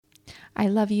I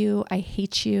love you. I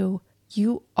hate you.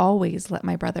 You always let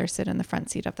my brother sit in the front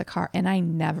seat of the car and I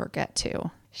never get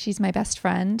to. She's my best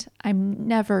friend. I'm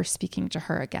never speaking to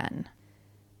her again.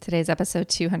 Today's episode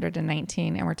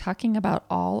 219, and we're talking about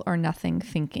all or nothing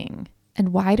thinking.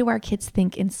 And why do our kids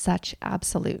think in such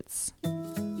absolutes?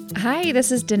 Hi,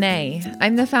 this is Danae.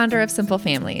 I'm the founder of Simple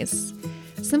Families.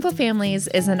 Simple Families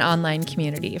is an online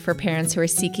community for parents who are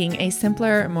seeking a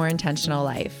simpler, more intentional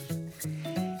life.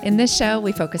 In this show,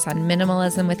 we focus on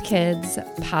minimalism with kids,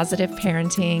 positive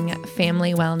parenting,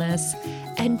 family wellness,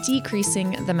 and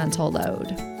decreasing the mental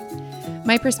load.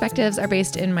 My perspectives are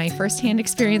based in my firsthand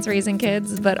experience raising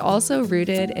kids, but also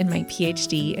rooted in my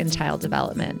PhD in child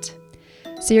development.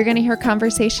 So you're going to hear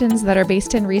conversations that are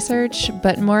based in research,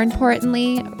 but more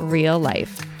importantly, real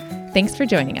life. Thanks for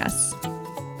joining us.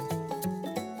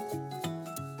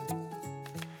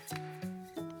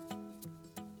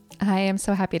 I am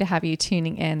so happy to have you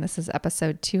tuning in. This is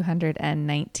episode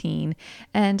 219,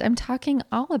 and I'm talking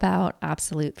all about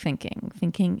absolute thinking,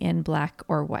 thinking in black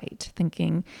or white,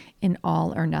 thinking in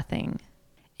all or nothing.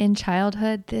 In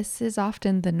childhood, this is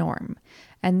often the norm,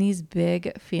 and these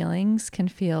big feelings can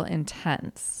feel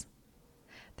intense.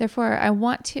 Therefore, I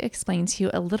want to explain to you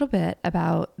a little bit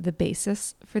about the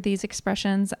basis for these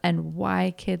expressions and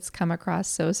why kids come across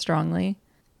so strongly,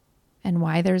 and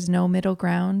why there's no middle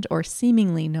ground or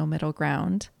seemingly no middle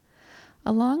ground,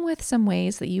 along with some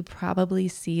ways that you probably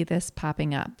see this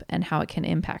popping up and how it can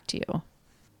impact you.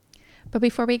 But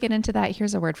before we get into that,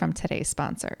 here's a word from today's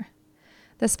sponsor.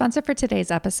 The sponsor for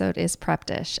today's episode is Prep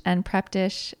Dish, and Prep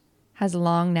Dish has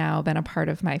long now been a part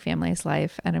of my family's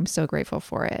life, and I'm so grateful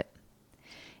for it.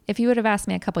 If you would have asked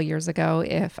me a couple years ago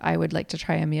if I would like to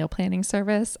try a meal planning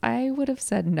service, I would have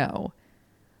said no.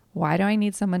 Why do I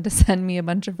need someone to send me a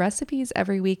bunch of recipes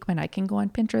every week when I can go on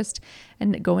Pinterest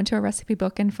and go into a recipe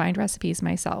book and find recipes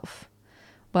myself?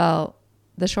 Well,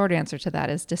 the short answer to that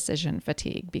is decision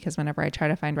fatigue, because whenever I try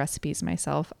to find recipes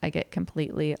myself, I get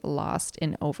completely lost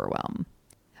in overwhelm.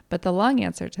 But the long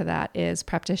answer to that is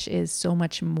Prep Dish is so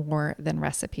much more than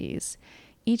recipes.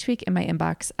 Each week in my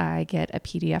inbox, I get a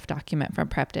PDF document from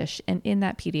Prep Dish, and in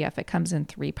that PDF, it comes in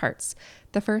 3 parts.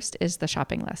 The first is the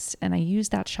shopping list, and I use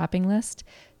that shopping list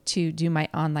to do my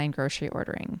online grocery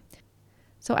ordering.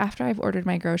 So after I've ordered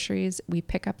my groceries, we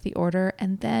pick up the order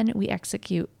and then we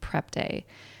execute prep day.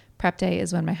 Prep day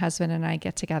is when my husband and I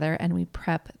get together and we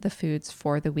prep the foods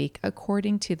for the week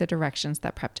according to the directions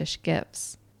that Prep Dish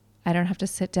gives. I don't have to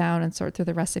sit down and sort through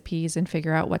the recipes and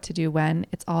figure out what to do when.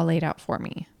 It's all laid out for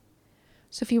me.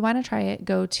 So if you want to try it,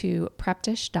 go to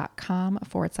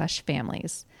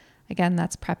prepdish.com/families. Again,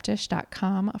 that's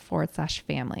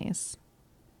prepdish.com/families.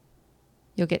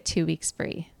 You'll get 2 weeks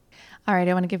free. All right,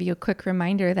 I want to give you a quick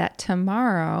reminder that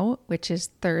tomorrow, which is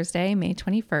Thursday, May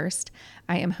 21st,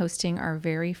 I am hosting our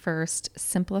very first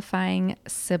Simplifying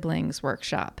Siblings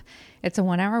workshop. It's a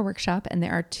 1-hour workshop, and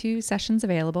there are 2 sessions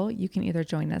available. You can either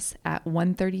join us at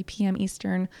 1:30 p.m.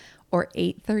 Eastern or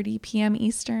 8:30 p.m.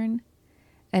 Eastern.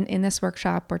 And in this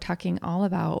workshop, we're talking all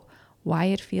about why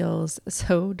it feels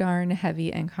so darn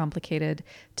heavy and complicated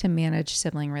to manage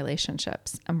sibling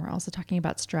relationships. And we're also talking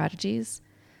about strategies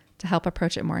to help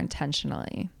approach it more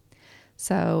intentionally.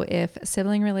 So if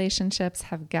sibling relationships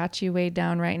have got you weighed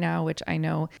down right now, which I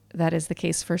know that is the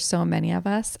case for so many of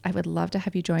us, I would love to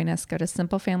have you join us. Go to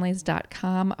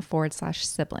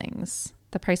simplefamilies.com/siblings.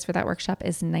 The price for that workshop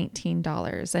is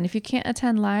 $19. And if you can't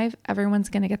attend live, everyone's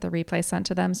going to get the replay sent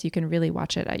to them so you can really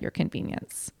watch it at your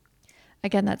convenience.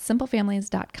 Again, that's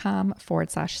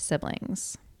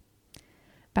simplefamilies.com/siblings.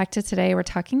 Back to today, we're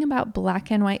talking about black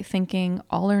and white thinking,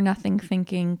 all or nothing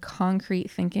thinking,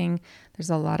 concrete thinking. There's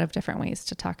a lot of different ways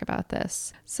to talk about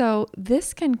this. So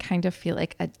this can kind of feel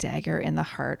like a dagger in the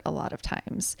heart a lot of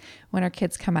times when our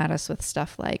kids come at us with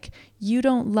stuff like, "You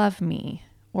don't love me,"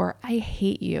 or "I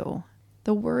hate you."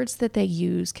 The words that they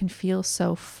use can feel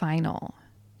so final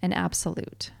and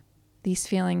absolute. These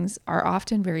feelings are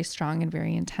often very strong and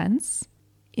very intense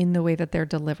in the way that they're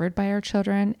delivered by our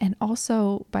children and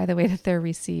also by the way that they're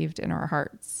received in our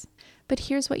hearts. But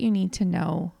here's what you need to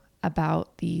know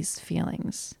about these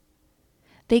feelings.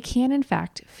 They can, in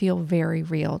fact, feel very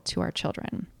real to our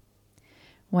children.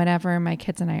 Whenever my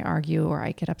kids and I argue or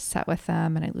I get upset with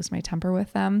them and I lose my temper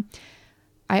with them,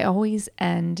 I always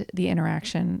end the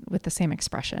interaction with the same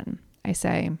expression. I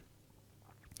say,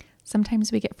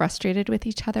 "Sometimes we get frustrated with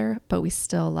each other, but we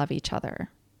still love each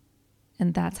other."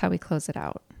 And that's how we close it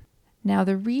out. Now,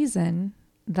 the reason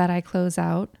that I close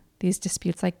out these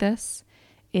disputes like this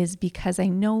is because I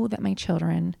know that my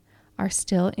children are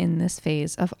still in this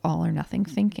phase of all or nothing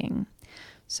thinking.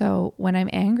 So when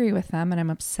I'm angry with them and I'm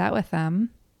upset with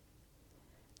them,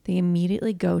 they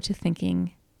immediately go to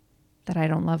thinking that I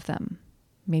don't love them,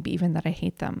 maybe even that I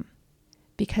hate them.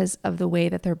 Because of the way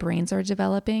that their brains are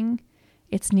developing,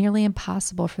 it's nearly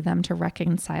impossible for them to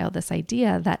reconcile this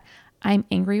idea that I'm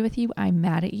angry with you, I'm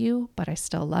mad at you, but I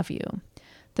still love you.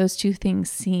 Those two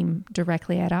things seem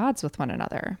directly at odds with one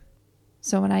another.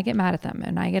 So when I get mad at them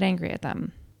and I get angry at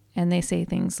them and they say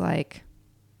things like,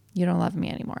 you don't love me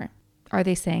anymore, are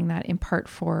they saying that in part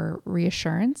for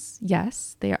reassurance?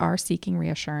 Yes, they are seeking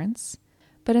reassurance.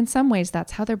 But in some ways,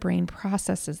 that's how their brain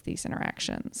processes these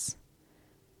interactions.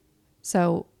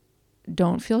 So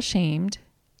don't feel shamed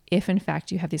if, in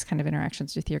fact, you have these kind of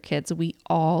interactions with your kids. We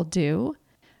all do.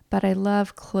 But I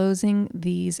love closing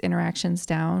these interactions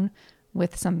down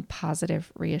with some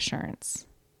positive reassurance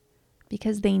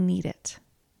because they need it.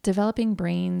 Developing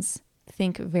brains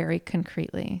think very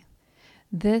concretely.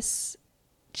 This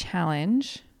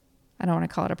challenge, I don't want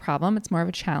to call it a problem, it's more of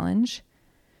a challenge,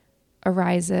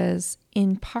 arises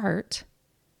in part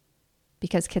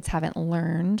because kids haven't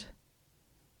learned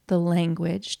the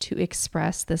language to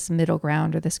express this middle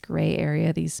ground or this gray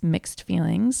area, these mixed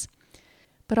feelings,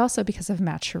 but also because of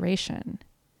maturation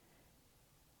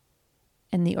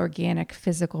and the organic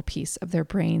physical piece of their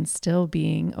brain still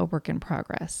being a work in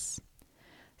progress.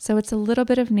 So it's a little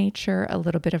bit of nature, a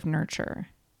little bit of nurture.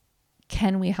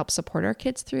 Can we help support our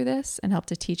kids through this and help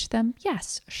to teach them?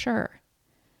 Yes, sure.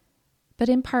 But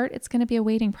in part, it's going to be a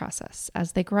waiting process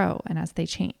as they grow and as they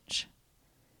change.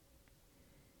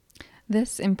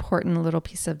 This important little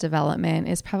piece of development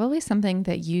is probably something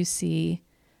that you see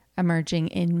emerging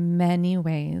in many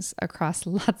ways across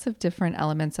lots of different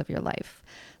elements of your life.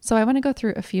 So I want to go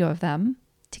through a few of them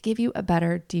to give you a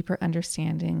better, deeper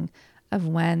understanding of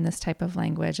when this type of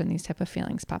language and these type of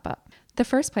feelings pop up. The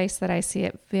first place that I see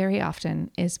it very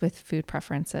often is with food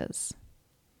preferences.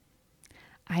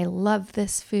 I love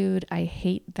this food. I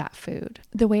hate that food.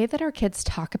 The way that our kids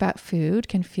talk about food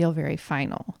can feel very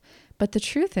final. But the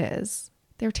truth is,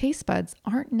 their taste buds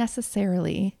aren't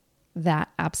necessarily that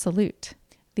absolute.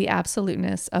 The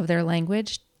absoluteness of their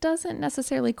language doesn't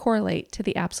necessarily correlate to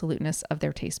the absoluteness of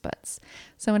their taste buds.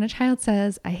 So when a child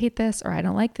says, I hate this or I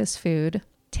don't like this food,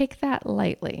 take that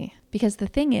lightly. Because the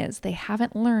thing is, they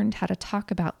haven't learned how to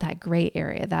talk about that gray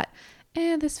area, that,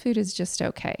 this food is just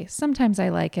okay. Sometimes I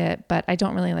like it, but I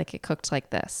don't really like it cooked like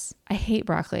this. I hate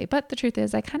broccoli, but the truth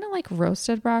is I kind of like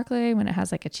roasted broccoli when it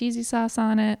has like a cheesy sauce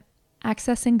on it.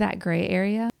 Accessing that gray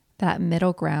area, that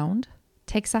middle ground,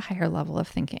 takes a higher level of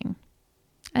thinking.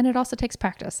 And it also takes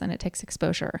practice and it takes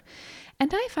exposure.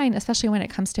 And I find, especially when it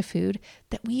comes to food,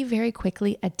 that we very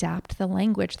quickly adapt the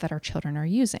language that our children are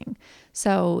using.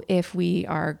 So if we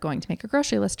are going to make a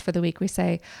grocery list for the week, we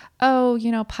say,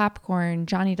 popcorn,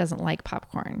 Johnny doesn't like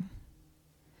popcorn.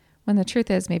 When the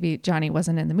truth is, maybe Johnny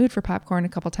wasn't in the mood for popcorn a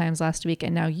couple times last week,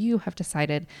 and now you have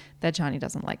decided that Johnny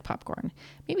doesn't like popcorn.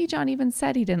 Maybe John even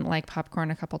said he didn't like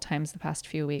popcorn a couple times the past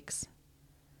few weeks.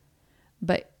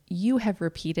 But you have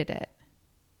repeated it,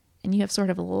 and you have sort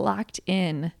of locked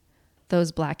in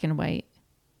those black and white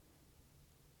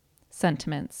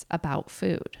sentiments about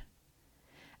food.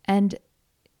 And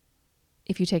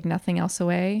if you take nothing else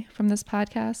away from this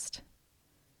podcast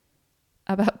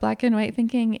about black and white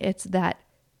thinking, it's that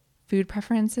food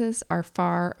preferences are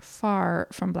far, far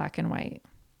from black and white.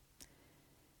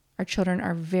 Our children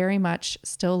are very much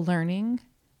still learning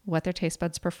what their taste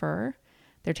buds prefer.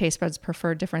 Their taste buds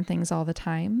prefer different things all the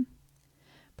time.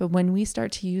 But when we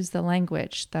start to use the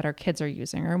language that our kids are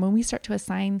using, or when we start to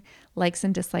assign likes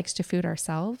and dislikes to food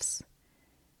ourselves,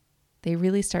 they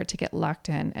really start to get locked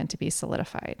in and to be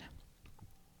solidified.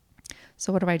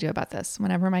 So what do I do about this?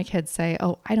 Whenever my kids say,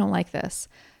 I don't like this,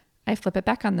 I flip it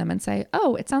back on them and say,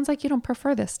 it sounds like you don't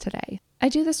prefer this today. I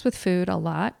do this with food a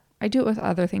lot. I do it with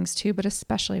other things too, but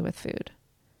especially with food.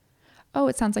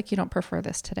 It sounds like you don't prefer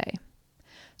this today.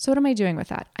 So what am I doing with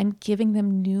that? I'm giving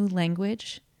them new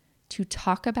language to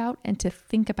talk about and to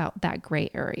think about that gray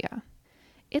area.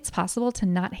 It's possible to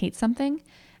not hate something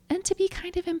and to be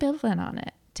kind of ambivalent on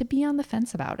it, to be on the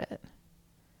fence about it,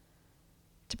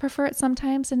 to prefer it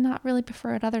sometimes and not really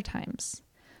prefer it other times.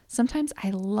 Sometimes I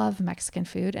love Mexican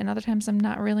food and other times I'm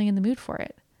not really in the mood for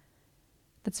it.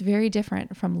 That's very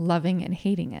different from loving and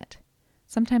hating it.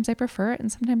 Sometimes I prefer it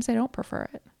and sometimes I don't prefer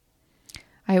it.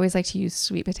 I always like to use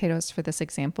sweet potatoes for this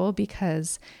example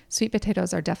because sweet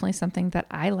potatoes are definitely something that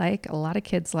I like, a lot of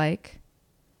kids like,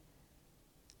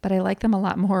 but I like them a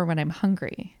lot more when I'm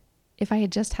hungry. If I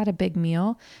had just had a big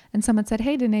meal and someone said,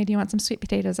 hey, Danae, do you want some sweet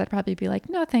potatoes? I'd probably be like,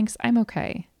 no, thanks, I'm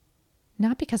okay.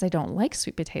 Not because I don't like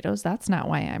sweet potatoes. That's not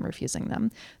why I'm refusing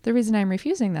them. The reason I'm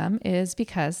refusing them is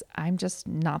because I'm just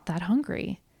not that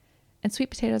hungry. And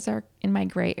sweet potatoes are in my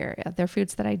gray area. They're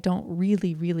foods that I don't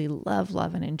really, really love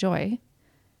and enjoy.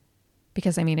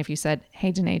 Because I mean, if you said,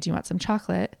 hey, Danae, do you want some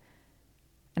chocolate?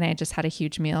 And I had just had a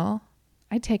huge meal,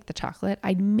 I'd take the chocolate.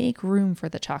 I'd make room for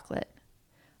the chocolate.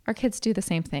 Our kids do the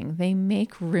same thing. They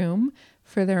make room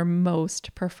for their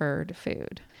most preferred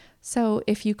food. So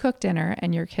if you cook dinner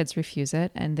and your kids refuse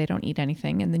it and they don't eat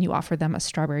anything, and then you offer them a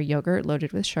strawberry yogurt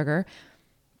loaded with sugar,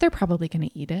 they're probably going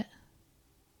to eat it.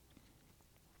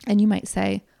 And you might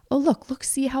say, oh, look,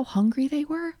 see how hungry they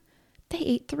were? They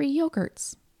ate 3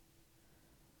 yogurts.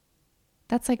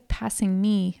 That's like passing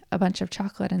me a bunch of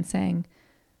chocolate and saying,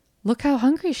 look how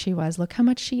hungry she was. Look how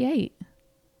much she ate.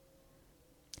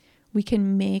 We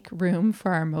can make room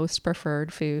for our most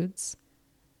preferred foods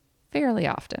fairly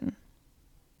often.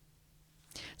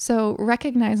 So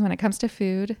recognize when it comes to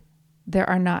food, there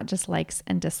are not just likes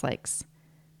and dislikes.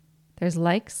 There's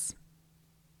likes,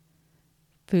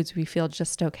 foods we feel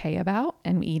just okay about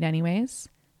and we eat anyways,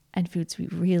 and foods we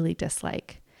really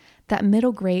dislike. That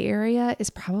middle gray area is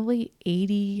probably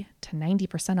 80 to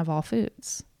 90% of all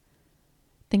foods.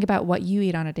 Think about what you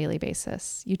eat on a daily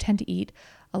basis. You tend to eat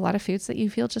a lot of foods that you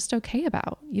feel just okay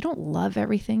about. You don't love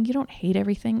everything. You don't hate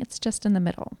everything. It's just in the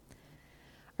middle.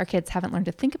 Our kids haven't learned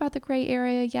to think about the gray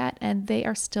area yet, and they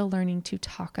are still learning to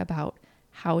talk about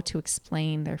how to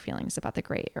explain their feelings about the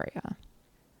gray area.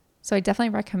 So I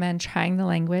definitely recommend trying the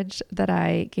language that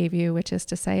I gave you, which is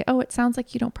to say, oh, it sounds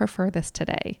like you don't prefer this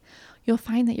today. You'll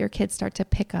find that your kids start to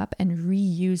pick up and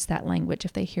reuse that language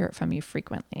if they hear it from you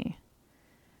frequently.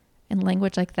 And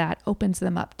language like that opens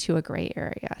them up to a gray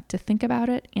area, to think about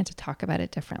it and to talk about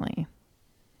it differently.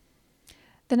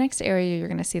 The next area you're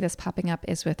going to see this popping up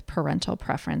is with parental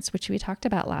preference, which we talked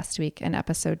about last week in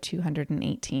episode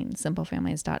 218,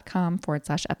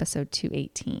 simplefamilies.com/episode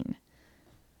 218.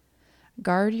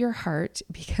 Guard your heart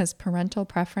because parental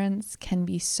preference can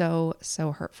be so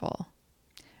hurtful.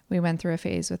 We went through a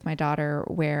phase with my daughter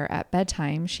where at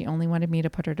bedtime, she only wanted me to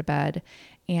put her to bed.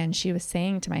 And she was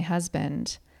saying to my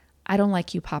husband, I don't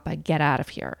like you, Papa, get out of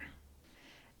here.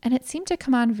 And it seemed to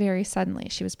come on very suddenly.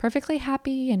 She was perfectly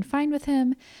happy and fine with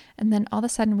him. And then all of a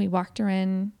sudden we walked her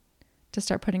in to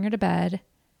start putting her to bed.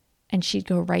 And she'd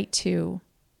go right to,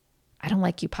 I don't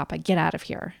like you, Papa, get out of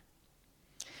here.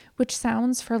 Which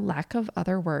sounds, for lack of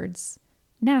other words,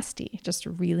 nasty, just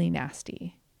really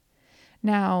nasty.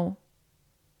 Now,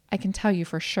 I can tell you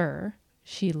for sure,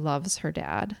 she loves her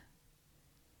dad.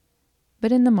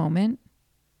 But in the moment,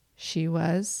 she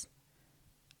was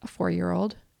a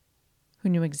 4-year-old who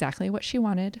knew exactly what she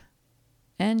wanted,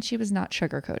 and she was not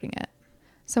sugarcoating it.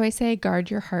 So I say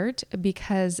guard your heart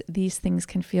because these things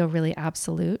can feel really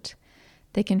absolute.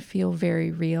 They can feel very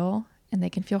real, and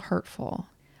they can feel hurtful.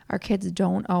 Our kids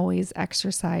don't always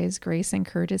exercise grace and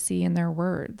courtesy in their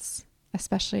words,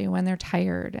 especially when they're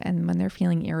tired and when they're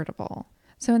feeling irritable.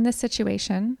 So in this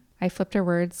situation, I flipped her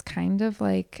words kind of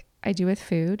like I do with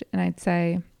food, and I'd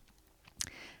say,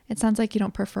 it sounds like you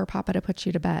don't prefer Papa to put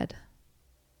you to bed.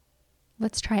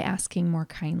 Let's try asking more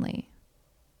kindly.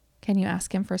 Can you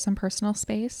ask him for some personal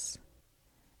space?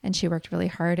 And she worked really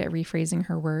hard at rephrasing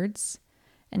her words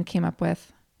and came up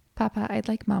with, Papa, I'd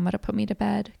like Mama to put me to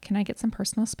bed. Can I get some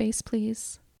personal space,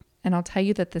 please? And I'll tell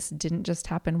you that this didn't just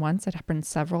happen once, it happened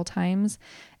several times.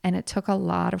 And it took a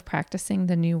lot of practicing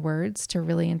the new words to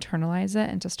really internalize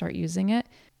it and to start using it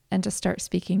and to start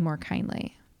speaking more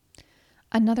kindly.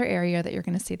 Another area that you're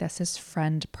going to see this is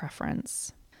friend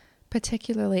preference,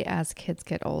 particularly as kids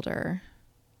get older.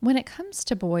 When it comes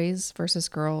to boys versus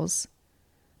girls,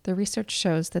 the research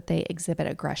shows that they exhibit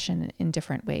aggression in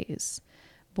different ways.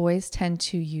 Boys tend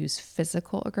to use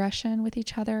physical aggression with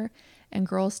each other, and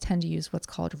girls tend to use what's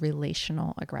called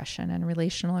relational aggression. And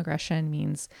relational aggression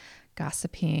means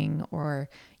gossiping or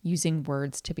using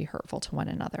words to be hurtful to one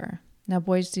another. Now,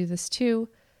 boys do this too,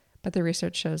 but the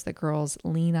research shows that girls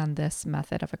lean on this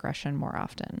method of aggression more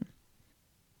often.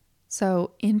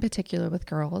 So in particular with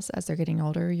girls, as they're getting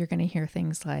older, you're going to hear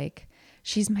things like,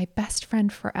 she's my best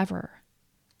friend forever.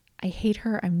 I hate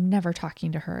her. I'm never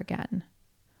talking to her again.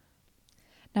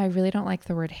 Now, I really don't like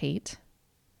the word hate.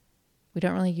 We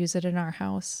don't really use it in our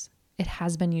house. It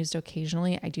has been used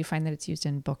occasionally. I do find that it's used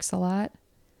in books a lot.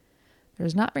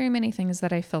 There's not very many things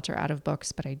that I filter out of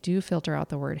books, but I do filter out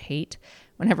the word hate.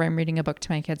 Whenever I'm reading a book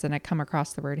to my kids and I come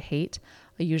across the word hate,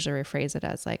 I usually rephrase it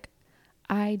as like,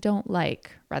 I don't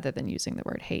like, rather than using the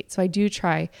word hate. So I do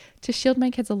try to shield my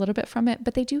kids a little bit from it,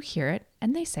 but they do hear it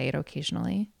and they say it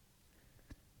occasionally.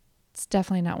 It's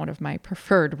definitely not one of my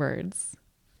preferred words.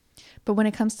 But when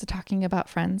it comes to talking about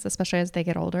friends, especially as they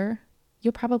get older,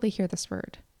 you'll probably hear this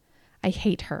word. I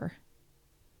hate her.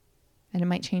 And it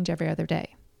might change every other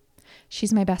day.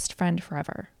 She's my best friend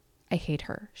forever. I hate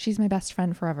her. She's my best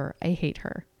friend forever. I hate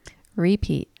her.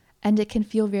 Repeat. And it can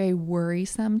feel very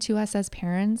worrisome to us as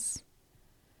parents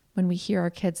when we hear our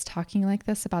kids talking like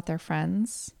this about their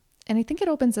friends. And I think it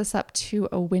opens us up to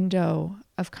a window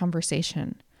of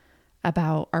conversation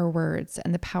about our words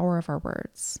and the power of our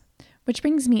words. Which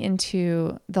brings me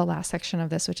into the last section of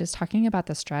this, which is talking about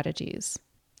the strategies.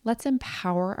 Let's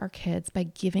empower our kids by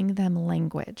giving them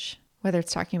language. Whether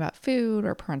it's talking about food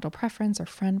or parental preference or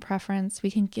friend preference, we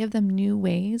can give them new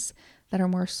ways that are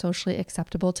more socially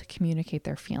acceptable to communicate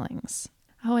their feelings.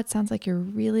 Oh, it sounds like you're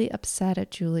really upset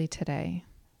at Julie today.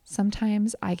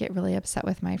 Sometimes I get really upset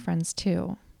with my friends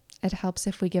too. It helps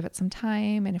if we give it some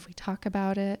time and if we talk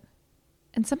about it.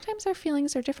 And sometimes our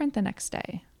feelings are different the next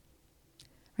day.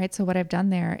 Right? So what I've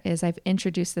done there is I've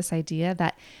introduced this idea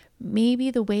that maybe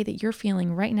the way that you're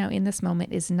feeling right now in this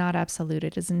moment is not absolute.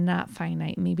 It is not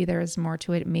finite. Maybe there is more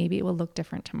to it. Maybe it will look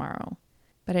different tomorrow.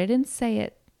 But I didn't say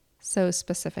it so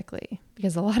specifically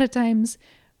because a lot of times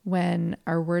when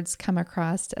our words come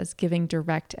across as giving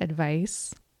direct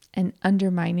advice and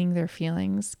undermining their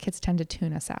feelings, kids tend to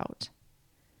tune us out.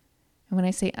 And when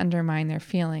I say undermine their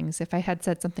feelings, if I had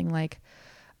said something like,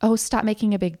 oh, stop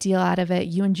making a big deal out of it.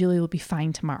 You and Julie will be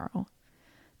fine tomorrow.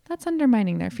 That's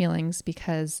undermining their feelings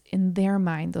because in their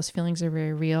mind, those feelings are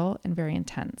very real and very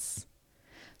intense.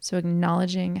 So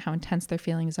acknowledging how intense their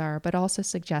feelings are, but also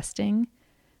suggesting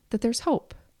that there's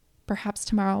hope. Perhaps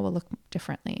tomorrow will look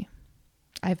differently.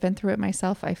 I've been through it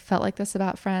myself. I felt like this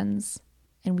about friends,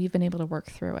 and we've been able to work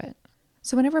through it.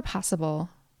 So whenever possible,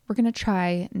 we're going to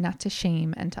try not to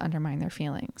shame and to undermine their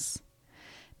feelings.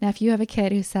 Now, if you have a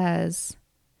kid who says,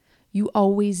 you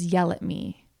always yell at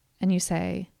me, and you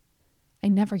say, I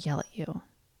never yell at you.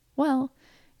 Well,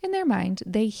 in their mind,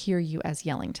 they hear you as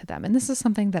yelling to them. And this is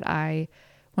something that I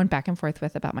went back and forth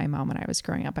with about my mom when I was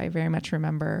growing up. I very much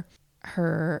remember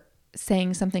her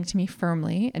saying something to me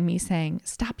firmly and me saying,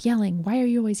 stop yelling. Why are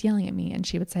you always yelling at me? And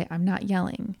she would say, I'm not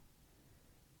yelling.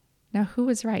 Now, who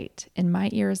was right? In my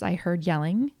ears, I heard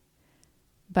yelling,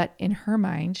 but in her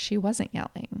mind, she wasn't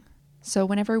yelling. So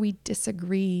whenever we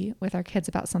disagree with our kids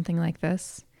about something like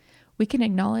this, we can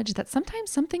acknowledge that sometimes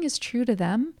something is true to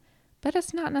them, but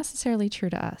it's not necessarily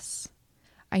true to us.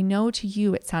 I know to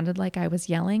you it sounded like I was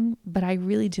yelling, but I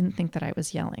really didn't think that I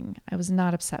was yelling. I was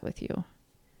not upset with you.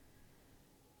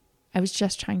 I was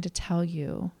just trying to tell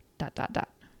you ...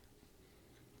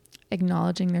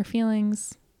 Acknowledging their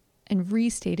feelings and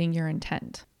restating your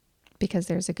intent, because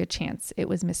there's a good chance it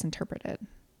was misinterpreted.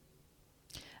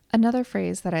 Another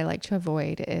phrase that I like to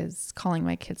avoid is calling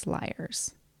my kids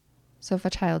liars. So if a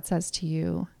child says to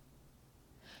you,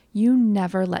 you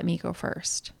never let me go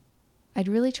first, I'd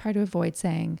really try to avoid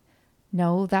saying,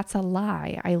 no, that's a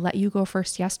lie. I let you go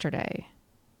first yesterday.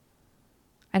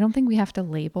 I don't think we have to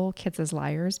label kids as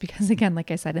liars because, again,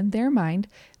 like I said, in their mind,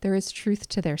 there is truth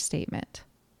to their statement,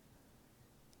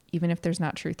 even if there's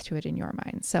not truth to it in your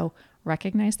mind. So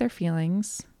recognize their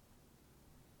feelings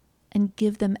and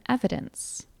give them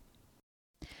evidence.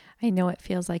 I know it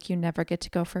feels like you never get to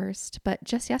go first, but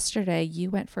just yesterday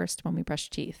you went first when we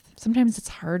brushed teeth. Sometimes it's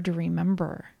hard to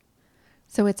remember.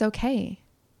 So it's okay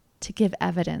to give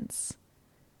evidence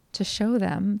to show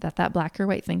them that that black or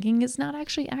white thinking is not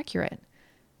actually accurate,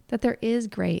 that there is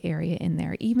gray area in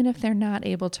there, even if they're not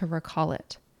able to recall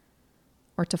it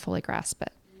or to fully grasp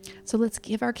it. So let's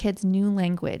give our kids new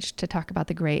language to talk about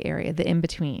the gray area, the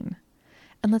in-between.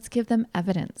 And let's give them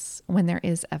evidence when there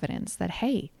is evidence that,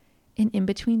 hey, an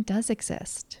in-between does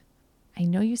exist. I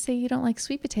know you say you don't like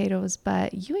sweet potatoes,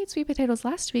 but you ate sweet potatoes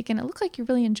last week and it looked like you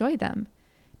really enjoyed them.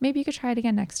 Maybe you could try it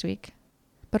again next week.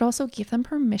 But also give them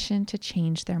permission to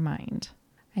change their mind.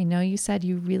 I know you said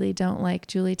you really don't like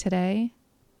Julie today,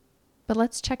 but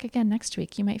let's check again next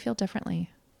week. You might feel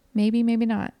differently. Maybe, maybe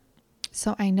not.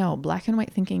 So I know black and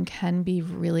white thinking can be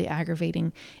really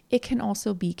aggravating. It can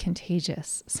also be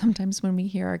contagious. Sometimes when we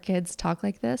hear our kids talk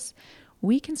like this,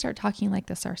 we can start talking like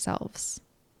this ourselves.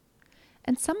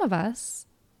 And some of us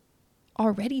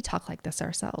already talk like this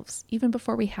ourselves, even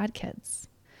before we had kids.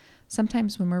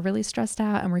 Sometimes when we're really stressed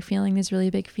out and we're feeling these really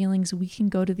big feelings, we can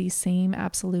go to these same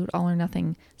absolute all or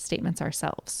nothing statements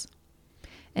ourselves.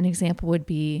 An example would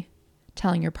be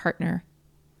telling your partner,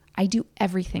 I do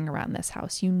everything around this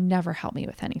house. You never help me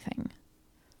with anything.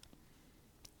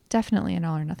 Definitely an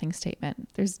all or nothing statement.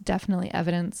 There's definitely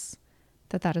evidence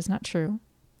that that is not true.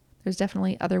 There's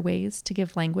definitely other ways to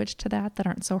give language to that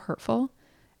aren't so hurtful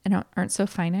and aren't so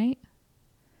finite.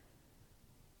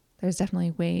 There's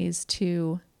definitely ways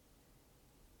to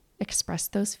express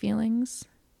those feelings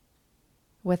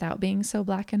without being so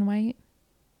black and white,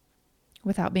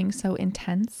 without being so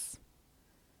intense.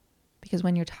 Because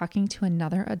when you're talking to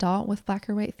another adult with black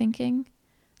or white thinking,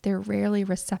 they're rarely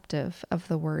receptive of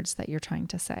the words that you're trying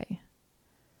to say.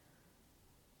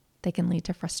 They can lead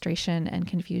to frustration and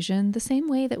confusion the same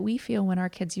way that we feel when our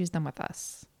kids use them with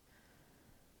us.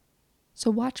 So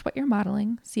watch what you're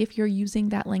modeling, see if you're using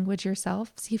that language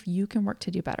yourself, see if you can work to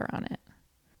do better on it.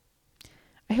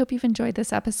 I hope you've enjoyed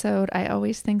this episode. I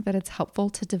always think that it's helpful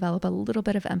to develop a little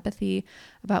bit of empathy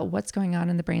about what's going on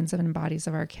in the brains and bodies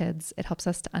of our kids. It helps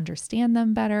us to understand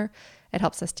them better. It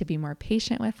helps us to be more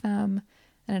patient with them.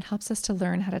 And it helps us to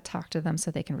learn how to talk to them so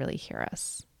they can really hear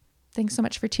us. Thanks so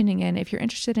much for tuning in. If you're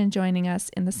interested in joining us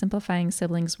in the Simplifying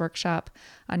Siblings workshop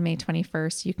on May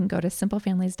 21st, you can go to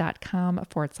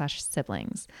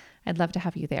simplefamilies.com/siblings. I'd love to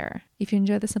have you there. If you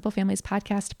enjoy the Simple Families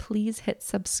podcast, please hit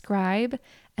subscribe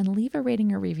and leave a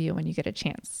rating or review when you get a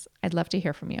chance. I'd love to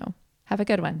hear from you. Have a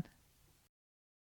good one.